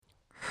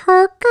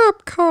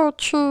hookup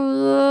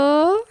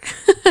culture.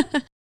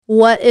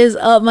 What is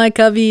up, my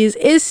cubbies?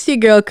 It's your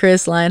girl,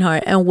 Chris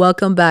Lionheart, and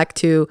welcome back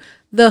to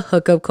the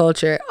hookup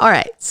culture. All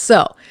right,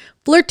 so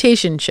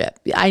flirtationship.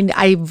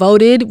 I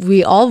voted,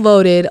 we all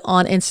voted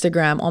on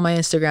Instagram, on my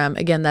Instagram.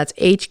 Again, that's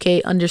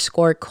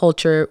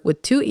HK_culture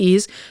with 2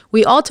 E's.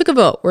 We all took a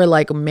vote. We're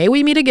like, may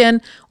we meet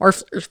again or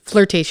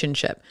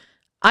flirtationship?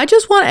 I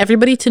just want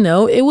everybody to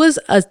know it was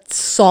a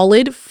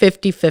solid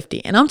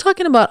 50-50. And I'm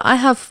talking about I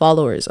have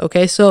followers,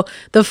 okay? So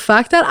the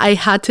fact that I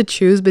had to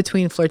choose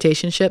between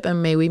flirtationship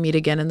and may we meet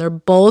again, and they're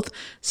both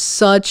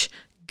such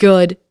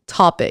good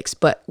topics,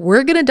 but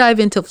we're going to dive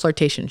into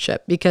flirtationship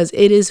because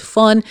it is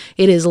fun.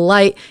 It is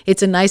light.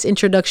 It's a nice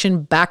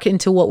introduction back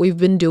into what we've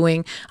been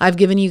doing. I've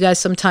given you guys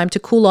some time to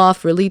cool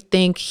off, really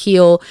think,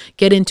 heal,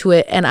 get into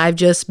it. And I've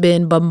just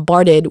been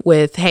bombarded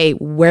with, hey,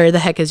 where the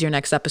heck is your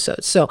next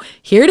episode? So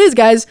here it is,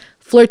 guys.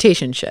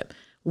 Flirtationship.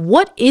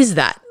 What is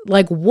that?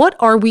 Like, what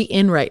are we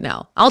in right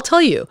now? I'll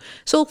tell you.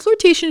 So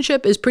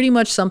flirtationship is pretty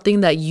much something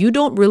that you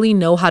don't really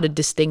know how to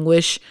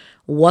distinguish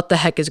what the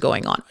heck is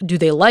going on. Do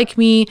they like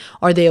me?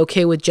 Are they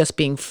okay with just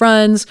being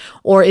friends?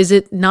 Or is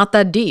it not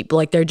that deep?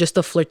 Like they're just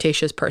a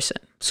flirtatious person.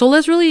 So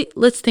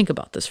let's think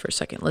about this for a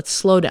second. Let's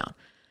slow down.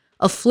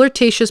 A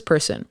flirtatious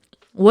person.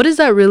 What does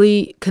that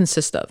really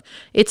consist of?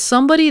 It's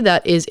somebody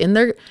that is in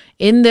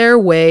their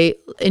way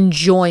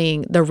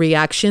enjoying the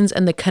reactions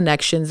and the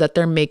connections that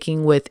they're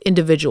making with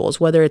individuals,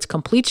 whether it's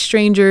complete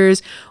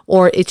strangers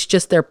or it's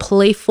just their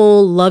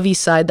playful, lovey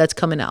side that's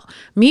coming out.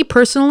 Me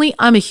personally,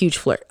 I'm a huge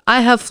flirt.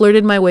 I have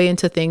flirted my way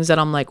into things that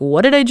I'm like,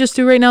 what did I just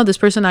do right now? This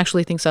person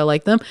actually thinks I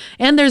like them.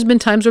 And there's been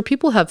times where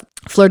people have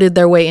flirted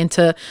their way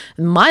into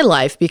my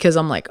life because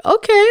I'm like,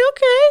 okay,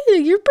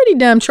 you're pretty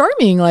damn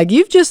charming. Like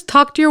you've just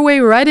talked your way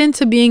right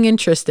into being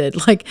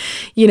interested. Like,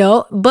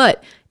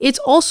 but it's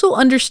also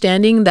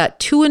understanding that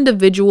two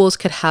individuals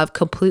could have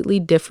completely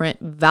different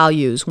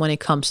values when it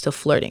comes to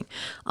flirting.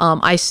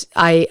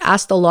 I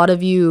asked a lot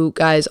of you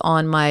guys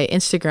on my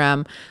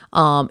Instagram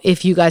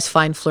if you guys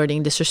find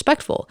flirting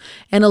disrespectful.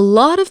 And a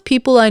lot of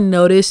people I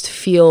noticed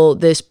feel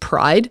this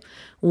pride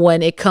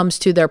when it comes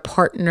to their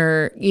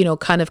partner,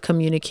 kind of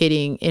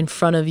communicating in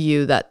front of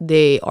you that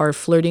they are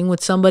flirting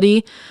with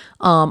somebody.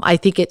 I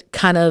think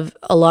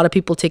a lot of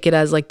people take it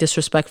as like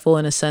disrespectful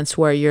in a sense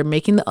where you're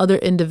making the other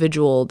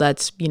individual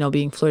that's,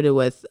 being flirted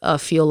with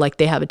feel like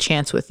they have a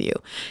chance with you.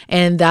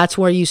 And that's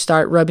where you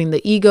start rubbing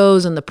the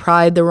egos and the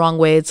pride the wrong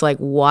way. It's like,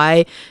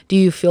 why do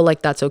you feel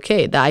like that's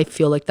okay? That I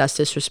feel like that's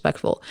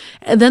disrespectful.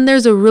 And then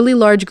there's a really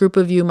large group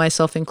of you,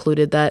 myself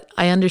included, that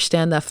I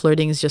understand that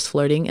flirting is just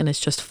flirting and it's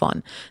just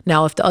fun.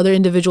 Now, if the other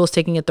individual is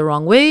taking it the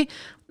wrong way,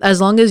 as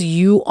long as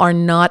you are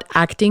not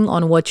acting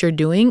on what you're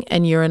doing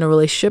and you're in a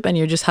relationship and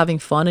you're just having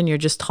fun and you're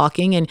just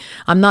talking, and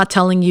I'm not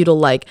telling you to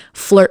like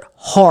flirt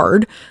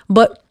hard,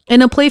 but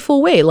in a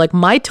playful way. Like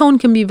my tone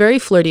can be very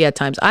flirty at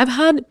times.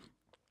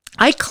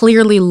 I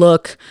clearly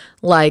look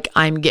like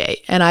I'm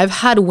gay, and I've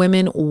had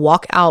women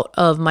walk out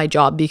of my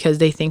job because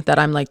they think that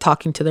I'm like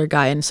talking to their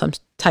guy in some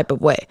type of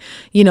way,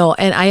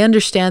 and I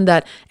understand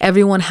that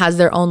everyone has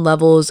their own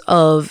levels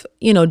of,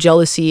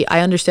 jealousy. I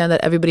understand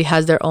that everybody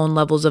has their own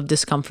levels of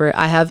discomfort.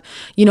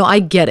 I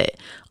get it.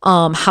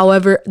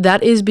 However,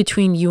 that is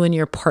between you and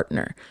your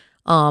partner.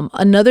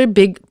 Another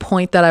big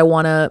point that I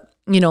want to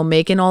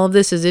make in all of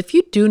this is if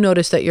you do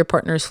notice that your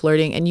partner is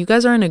flirting and you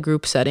guys are in a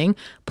group setting,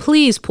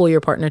 please pull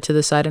your partner to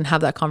the side and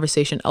have that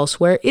conversation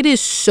elsewhere. It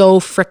is so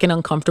freaking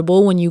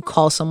uncomfortable when you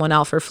call someone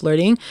out for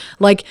flirting.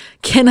 Like,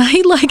 can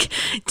I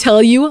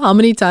tell you how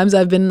many times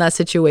I've been in that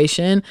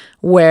situation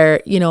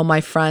where, my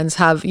friends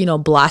have,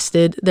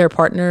 blasted their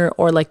partner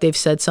or like they've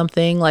said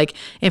something like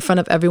in front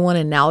of everyone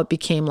and now it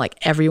became like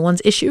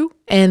everyone's issue.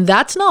 And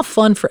that's not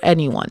fun for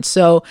anyone.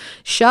 So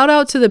shout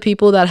out to the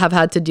people that have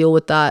had to deal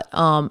with that.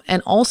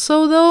 And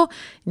also though,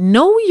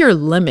 know your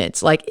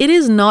limits. Like it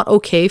is not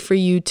okay for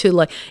you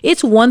to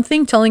it's one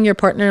thing telling your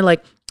partner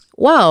like,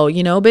 wow,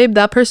 babe,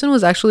 that person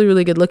was actually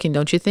really good looking,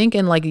 don't you think?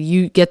 And like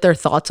you get their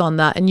thoughts on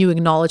that and you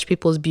acknowledge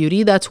people's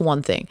beauty. That's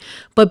one thing.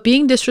 But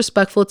being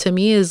disrespectful to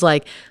me is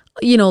like,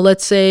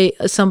 let's say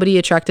somebody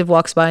attractive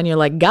walks by and you're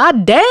like,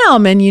 God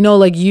damn. And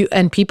you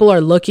and people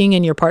are looking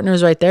and your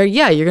partner's right there.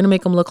 Yeah, you're going to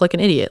make them look like an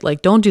idiot.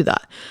 Like, don't do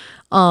that.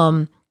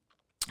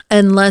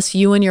 Unless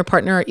you and your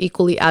partner are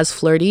equally as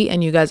flirty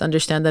and you guys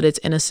understand that it's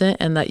innocent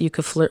and that you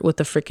could flirt with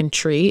the freaking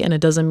tree and it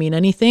doesn't mean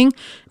anything,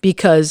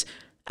 because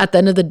at the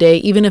end of the day,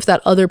 even if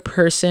that other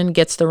person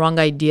gets the wrong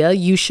idea,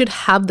 you should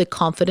have the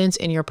confidence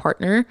in your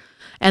partner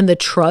and the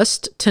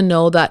trust to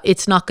know that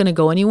it's not going to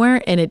go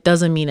anywhere and it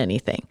doesn't mean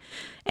anything.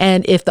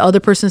 And if the other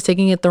person's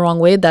taking it the wrong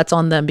way, that's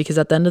on them, because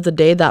at the end of the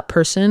day, that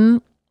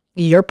person,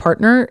 your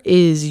partner,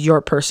 is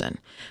your person.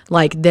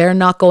 Like they're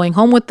not going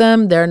home with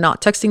them. They're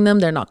not texting them.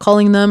 They're not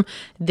calling them.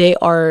 They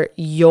are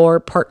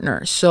your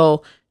partner.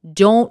 So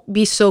don't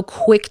be so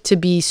quick to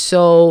be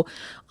so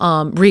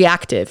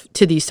reactive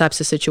to these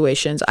types of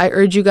situations. I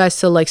urge you guys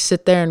to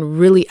sit there and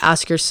really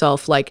ask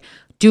yourself,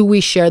 do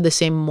we share the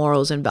same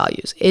morals and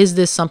values? Is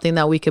this something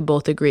that we could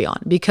both agree on?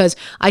 Because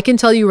I can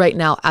tell you right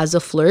now, as a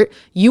flirt,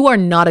 you are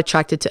not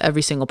attracted to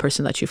every single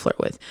person that you flirt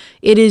with.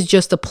 It is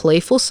just a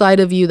playful side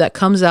of you that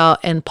comes out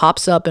and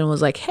pops up and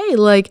was like, hey,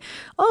 like,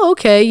 oh,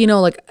 okay, you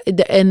know, like,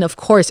 and of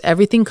course,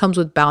 everything comes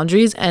with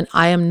boundaries, and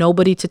I am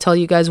nobody to tell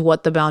you guys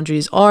what the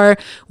boundaries are,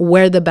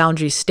 where the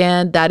boundaries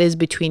stand. That is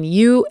between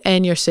you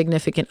and your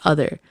significant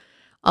other.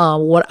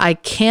 What I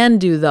can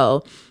do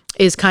though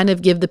is kind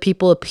of give the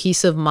people a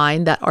peace of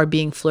mind that are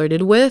being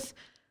flirted with.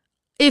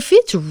 If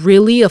it's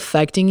really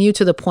affecting you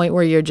to the point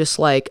where you're just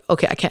like,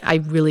 okay, I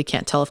really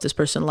can't tell if this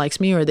person likes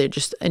me or they're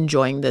just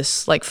enjoying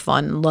this like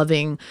fun,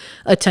 loving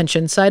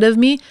attention side of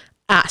me,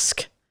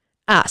 ask,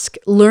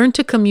 learn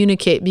to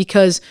communicate,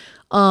 because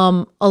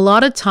a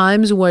lot of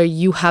times where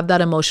you have that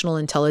emotional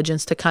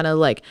intelligence to kind of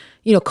like,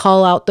 you know,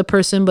 call out the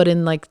person, but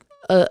in like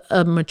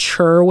a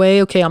mature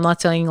way. Okay, I'm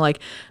not saying like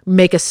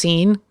make a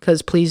scene,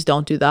 because please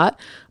don't do that,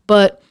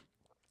 but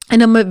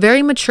in a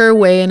very mature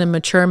way, in a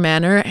mature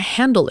manner,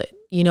 handle it.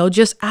 You know,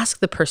 just ask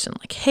the person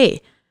like,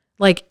 hey,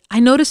 like, I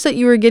noticed that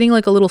you were getting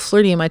like a little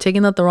flirty. Am I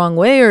taking that the wrong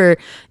way? Or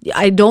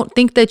I don't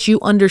think that you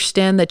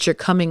understand that you're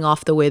coming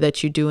off the way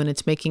that you do, and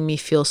it's making me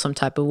feel some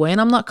type of way, and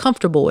I'm not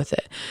comfortable with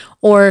it.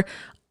 Or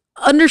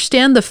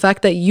understand the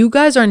fact that you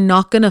guys are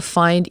not going to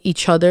find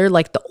each other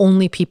like the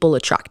only people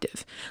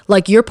attractive.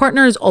 Like, your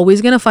partner is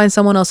always going to find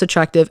someone else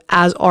attractive,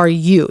 as are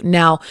you.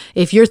 Now,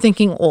 if you're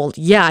thinking, oh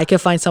yeah, I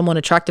could find someone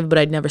attractive, but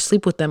I'd never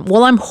sleep with them.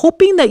 Well, I'm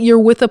hoping that you're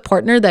with a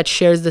partner that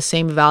shares the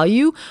same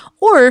value.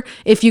 Or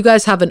if you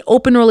guys have an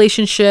open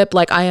relationship,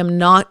 like I'm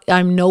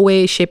no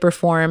way, shape or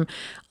form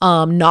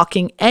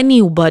knocking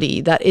anybody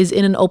that is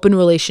in an open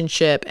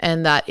relationship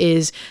and that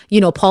is,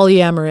 you know,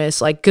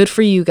 polyamorous. Like, good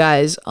for you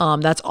guys.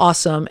 That's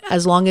awesome.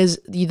 As long as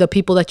the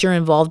people that you're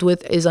involved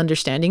with is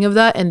understanding of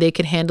that, and they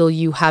can handle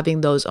you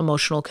having those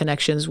emotional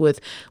connections with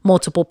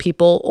multiple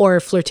people or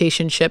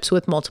flirtationships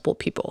with multiple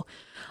people.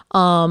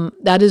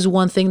 That is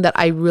one thing that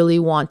I really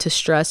want to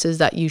stress, is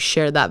that you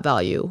share that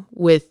value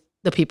with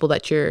the people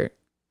that you're,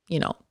 you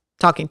know,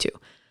 talking to.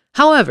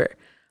 However,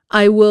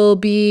 I will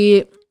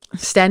be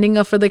standing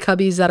up for the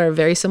cubbies that are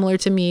very similar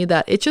to me,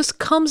 that it just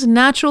comes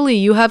naturally.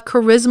 You have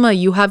charisma,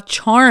 you have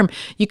charm.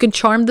 You can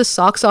charm the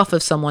socks off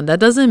of someone. That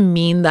doesn't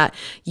mean that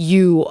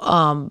you,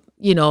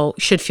 you know,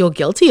 should feel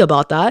guilty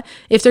about that.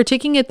 If they're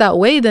taking it that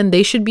way, then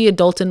they should be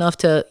adult enough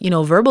to, you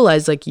know,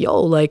 verbalize like, yo,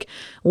 like,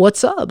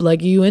 what's up?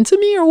 Like, you into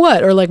me or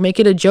what? Or like make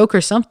it a joke or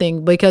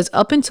something, because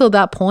up until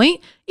that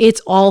point,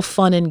 it's all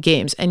fun and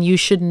games, and you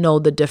should know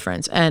the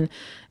difference and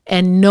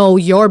know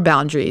your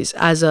boundaries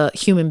as a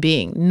human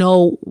being.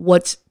 Know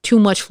what's too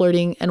much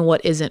flirting and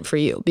what isn't for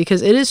you,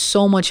 because it is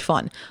so much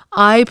fun.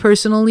 I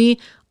personally,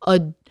 I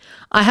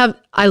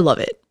love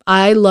it.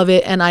 I love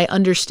it. And I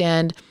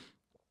understand,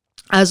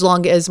 as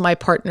long as my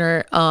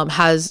partner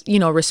has, you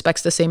know,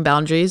 respects the same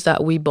boundaries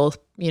that we both,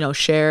 you know,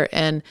 share,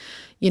 and,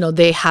 you know,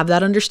 they have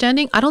that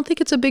understanding, I don't think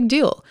it's a big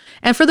deal.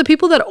 And for the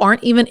people that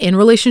aren't even in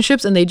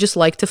relationships and they just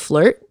like to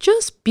flirt,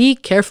 just be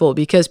careful,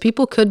 because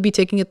people could be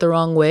taking it the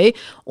wrong way,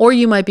 or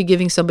you might be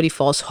giving somebody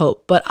false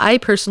hope. But I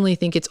personally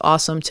think it's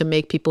awesome to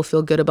make people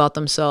feel good about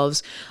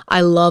themselves. I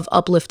love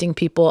uplifting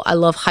people. I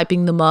love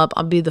hyping them up.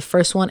 I'll be the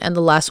first one and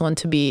the last one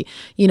to be,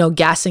 you know,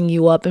 gassing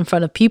you up in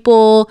front of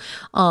people.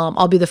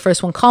 I'll be the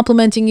first one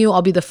complimenting you.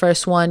 I'll be the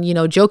first one, you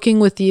know, joking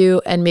with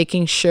you and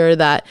making sure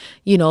that,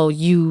 you know,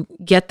 you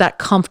get that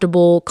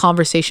comfortable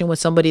conversation with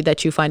somebody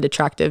that you find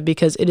attractive,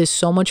 because it is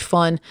so much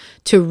fun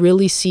to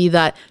really see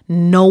that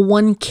no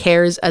one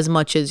cares as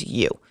much as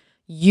you.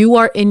 You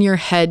are in your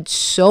head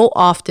so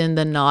often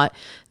than not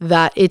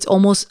that it's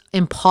almost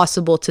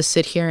impossible to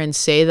sit here and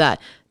say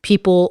that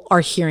people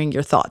are hearing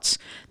your thoughts.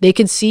 They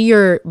could see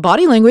your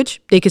body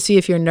language. They could see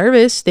if you're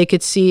nervous. They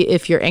could see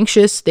if you're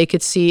anxious. They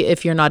could see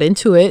if you're not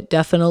into it.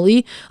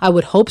 Definitely. I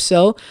would hope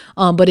so.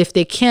 But if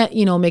they can't,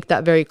 you know, make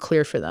that very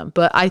clear for them.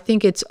 But I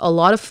think it's a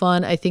lot of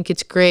fun. I think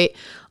it's great.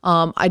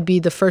 I'd be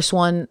the first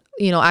one,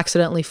 you know,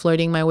 accidentally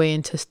flirting my way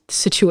into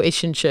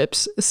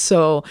situationships.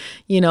 So,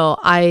 you know,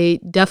 I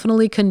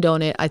definitely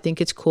condone it. I think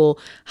it's cool.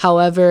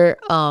 However,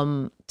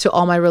 to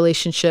all my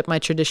my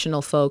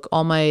traditional folk,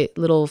 all my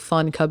little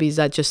fun cubbies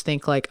that just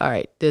think like, all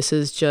right, this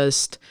is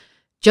just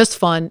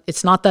fun.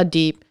 It's not that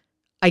deep.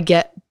 I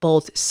get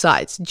both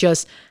sides.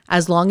 Just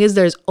as long as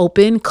there's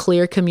open,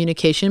 clear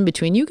communication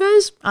between you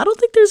guys, I don't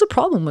think there's a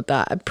problem with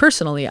that.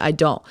 Personally, I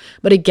don't.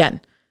 But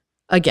again,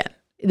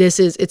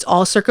 it's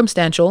all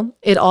circumstantial.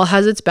 It all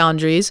has its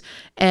boundaries.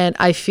 And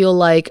I feel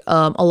like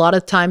a lot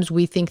of times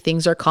we think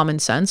things are common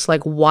sense.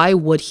 Like, why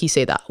would he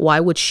say that? Why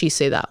would she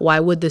say that? Why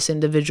would this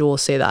individual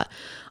say that?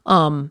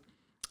 And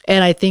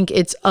I think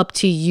it's up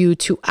to you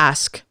to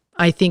ask.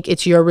 I think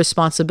it's your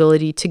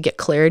responsibility to get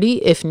clarity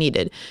if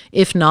needed.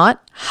 If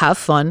not, have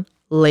fun,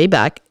 lay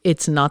back.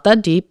 It's not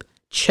that deep,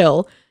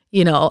 chill.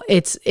 You know,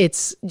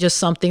 it's just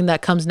something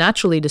that comes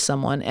naturally to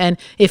someone. And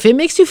if it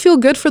makes you feel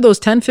good for those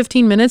 10,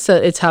 15 minutes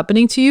that it's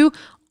happening to you,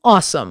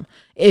 awesome.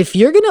 If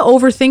you're going to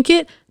overthink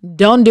it,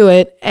 don't do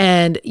it.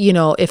 And, you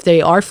know, if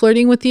they are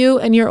flirting with you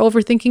and you're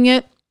overthinking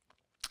it,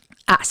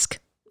 ask.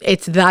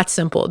 It's that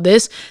simple.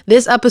 This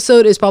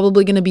episode is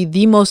probably going to be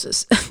the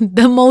most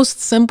the most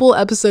simple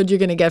episode you're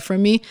going to get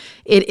from me.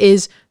 It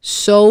is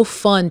so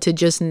fun to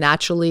just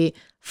naturally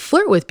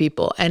flirt with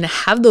people and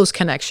have those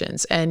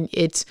connections, and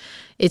it's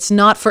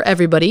not for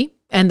everybody,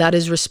 and that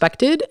is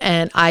respected,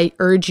 and I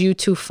urge you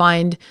to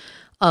find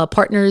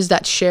partners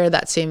that share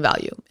that same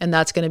value, and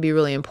that's going to be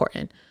really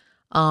important.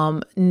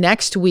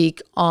 Next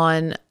week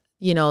on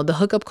the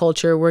hookup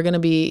culture, we're going to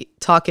be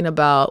talking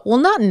about, well,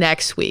 not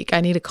next week.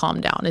 I need to calm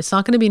down. It's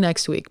not going to be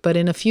next week, but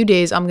in a few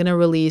days, I'm going to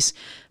release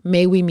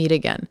May We Meet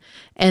Again.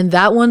 And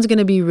that one's going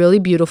to be really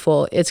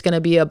beautiful. It's going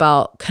to be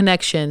about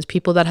connections,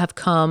 people that have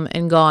come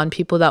and gone,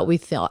 people that we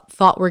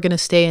thought were going to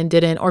stay and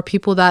didn't, or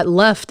people that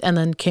left and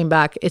then came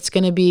back. It's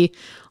going to be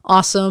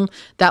awesome.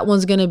 That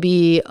one's going to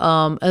be,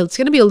 it's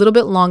going to be a little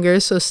bit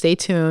longer, so stay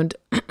tuned.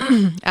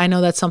 I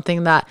know that's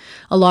something that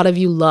a lot of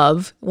you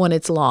love when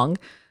it's long.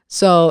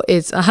 So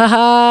it's wait,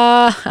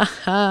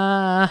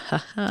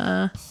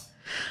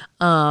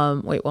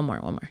 one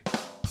more.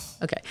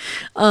 Okay.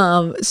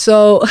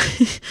 So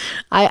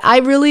I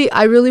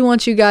really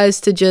want you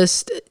guys to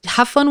just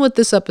have fun with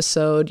this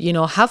episode,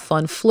 have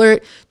fun,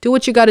 flirt, do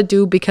what you got to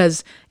do,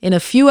 because in a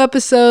few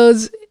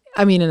days,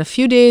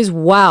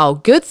 wow,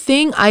 good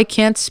thing I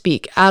can't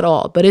speak at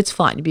all, but it's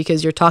fine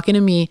because you're talking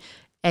to me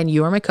and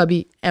you are my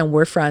cubby and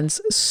we're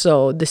friends.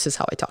 So this is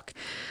how I talk.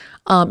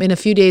 In a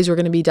few days, we're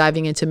going to be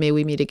diving into May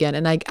We Meet Again.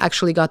 And I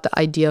actually got the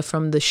idea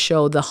from the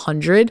show, The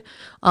 100.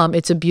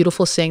 It's a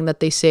beautiful saying that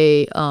they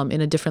say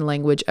in a different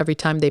language every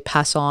time they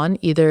pass on.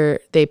 Either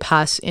they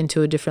pass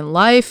into a different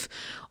life,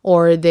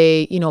 or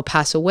they,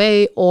 pass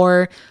away,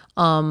 or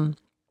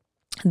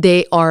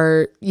they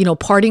are,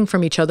 parting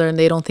from each other and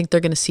they don't think they're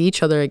going to see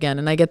each other again.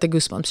 And I get the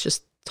goosebumps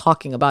just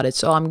talking about it.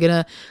 So I'm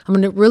gonna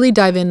really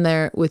dive in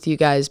there with you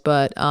guys.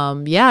 But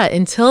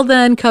until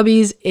then,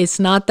 cubbies, it's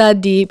not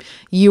that deep.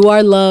 You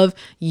are love,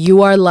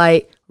 you are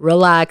light,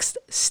 relaxed,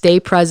 stay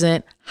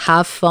present,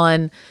 have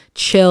fun,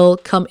 chill,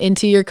 come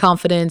into your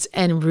confidence,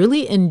 and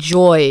really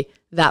enjoy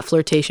that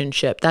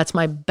flirtationship. That's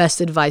my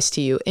best advice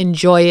to you.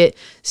 Enjoy it,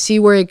 see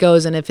where it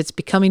goes, and if it's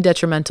becoming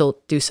detrimental,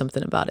 do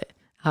something about it.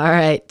 All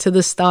right, to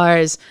the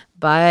stars.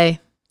 Bye.